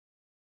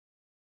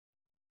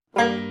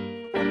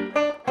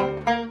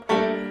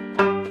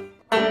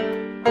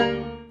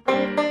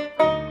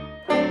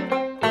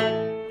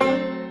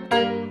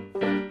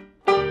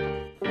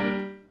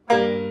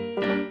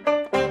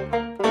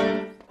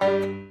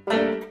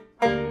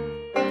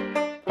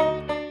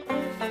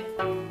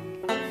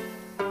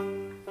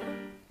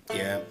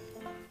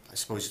I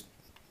suppose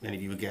many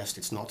of you have guessed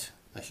it's not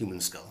a human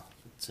skull.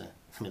 But,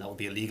 I mean, that would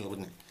be illegal,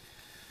 wouldn't it?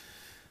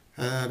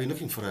 I've been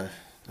looking for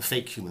a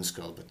fake human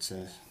skull, but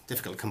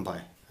difficult to come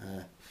by.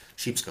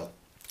 Sheep skull.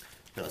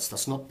 Yeah,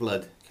 that's not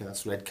blood. Okay,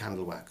 that's red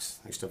candle wax.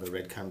 I used to have a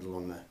red candle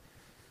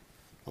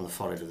on the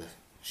forehead of the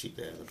sheep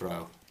there, the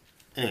brow.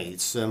 Anyway,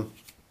 it's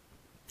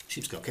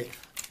sheep skull. Okay.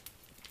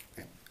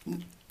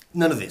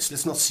 None of this.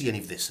 Let's not see any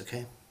of this.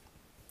 Okay.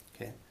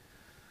 Okay.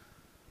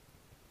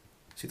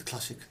 See the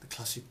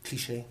classic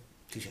cliche.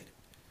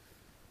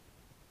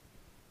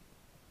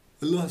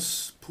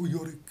 Alas, poor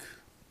Yorick,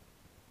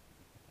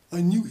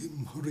 I knew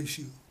him,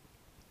 Horatio.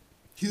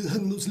 Here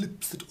hang those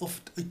lips that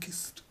oft I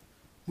kissed.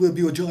 Where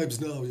be your jibes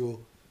now, your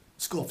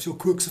scoffs, your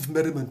quirks of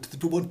merriment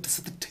that were wont to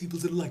set the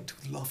tables alight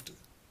with laughter?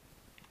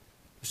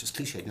 It's just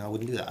cliche. No, I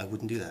wouldn't do that. I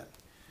wouldn't do that.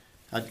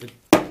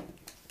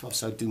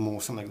 Perhaps I'd do more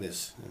something like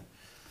this.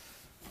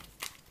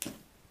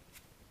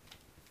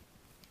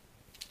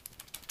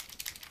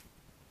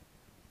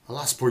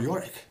 Alas, poor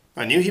Yorick,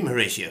 I knew him,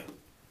 Horatio.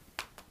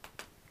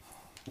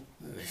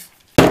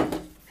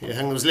 Here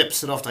hang those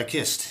lips that oft I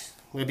kissed.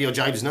 Where be your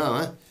jibes now,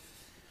 eh?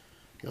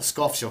 Your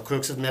scoffs, your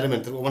quirks of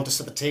merriment that will want to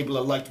set the table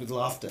alight with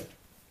laughter.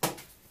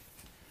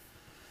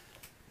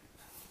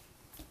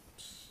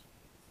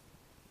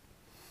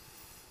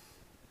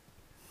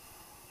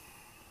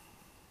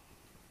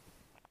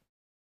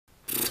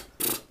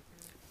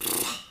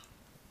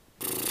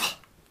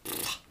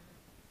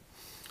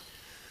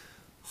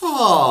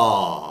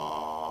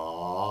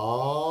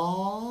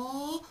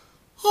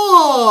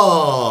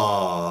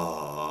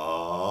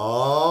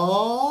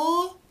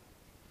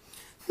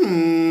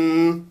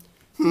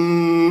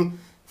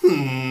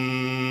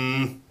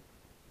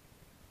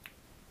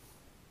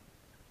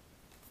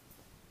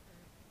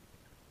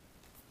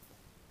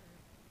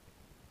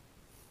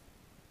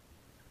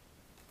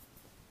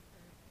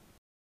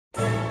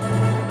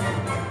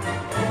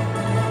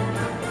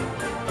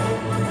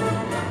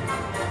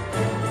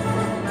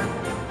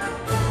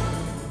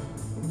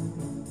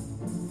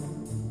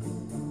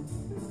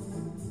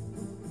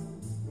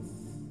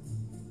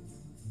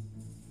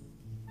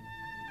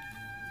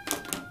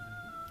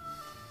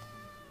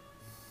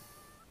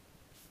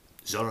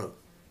 Zorro.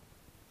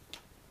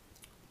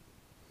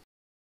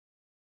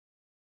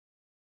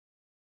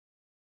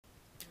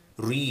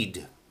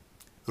 Read.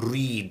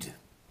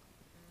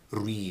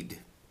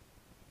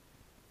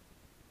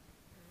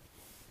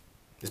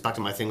 It's back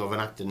to my thing of an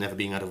actor never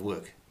being out of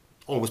work.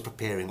 Always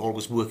preparing,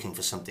 always working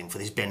for something, for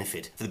his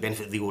benefit, for the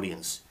benefit of the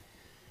audience.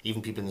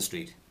 Even people in the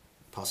street,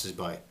 passers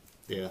by,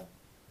 their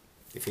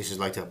faces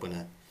light up when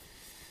a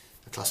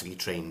classically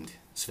trained,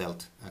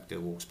 svelte actor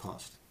walks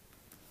past.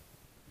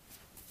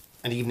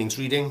 And evening's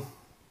reading,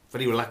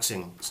 very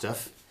relaxing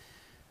stuff.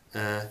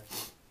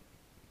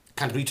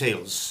 Canterbury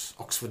Tales,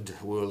 Oxford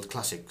World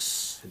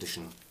Classics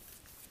edition.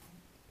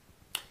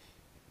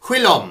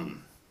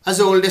 Whilom,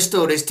 as old as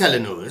stories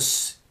telling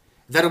us,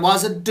 there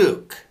was a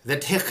duke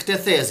that hichte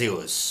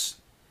Theseus.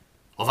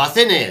 Of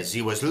Athens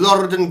he was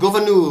lord and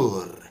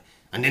governor,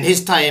 and in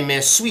his time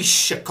a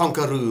Swish a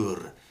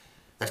conqueror,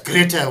 that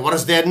greater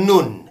was there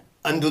none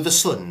under the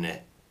sun.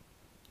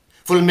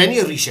 Full many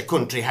a riche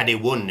country had he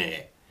won.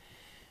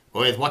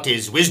 With what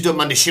is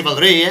wisdom and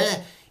chivalry,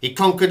 he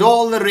conquered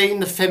all the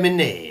reign of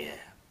Femine.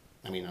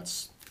 I mean,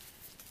 that's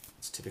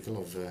typical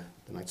of the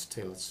Knight's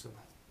Tale.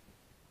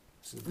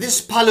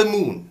 This pale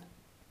moon,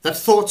 that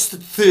thoughts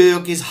that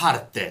thug his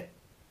heart,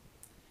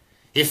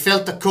 he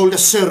felt a cold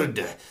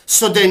surd,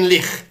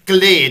 suddenlich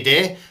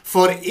glede,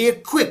 for he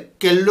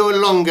quick no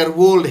longer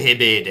wool he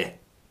bede.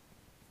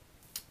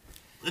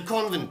 The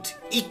convent,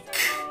 ik,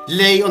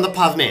 lay on the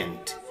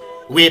pavement,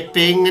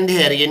 weeping and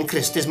harrying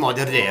Christ's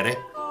mother there.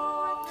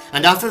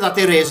 And after that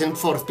they raised him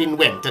forth been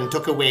went and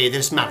took away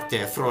this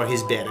martyr for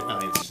his burial. Oh,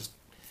 it's just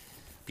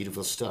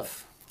beautiful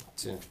stuff.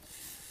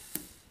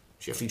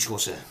 Geoffrey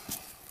Chaucer.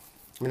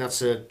 I mean,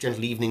 that's a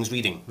gentle evening's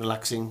reading,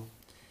 relaxing,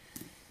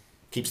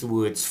 keeps the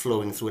words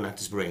flowing through an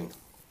actor's brain.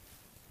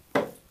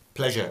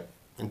 Pleasure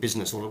and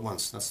business all at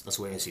once. That's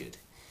the way I see it.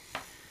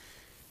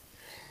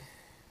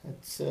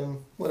 That's,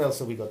 what else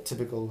have we got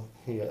typical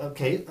here?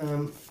 Okay,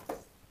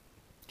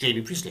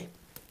 J.B. Priestley.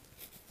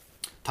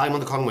 Time on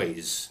the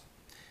Conways.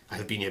 I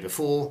have been here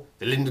before,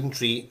 The Linden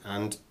Tree,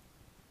 and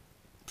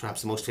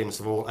perhaps the most famous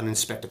of all, An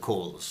Inspector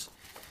Calls.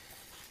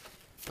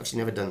 I've actually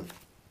never done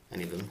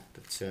any of them,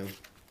 but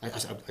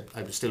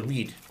I would still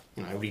read.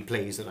 You know, I read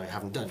plays that I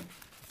haven't done.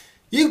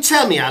 You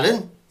tell me,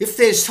 Alan, if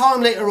there's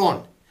time later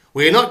on,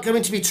 we're not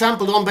going to be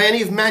trampled on by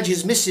any of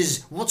Madge's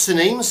Mrs.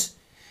 What's-her-names,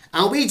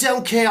 and we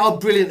don't care how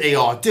brilliant they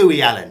are, do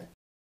we, Alan?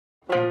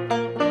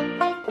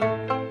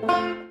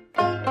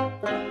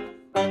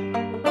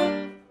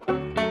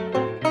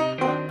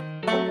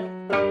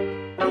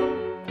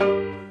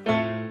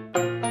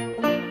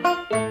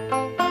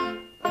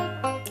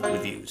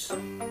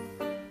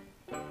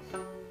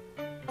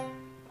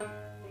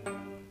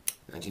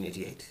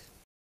 1988.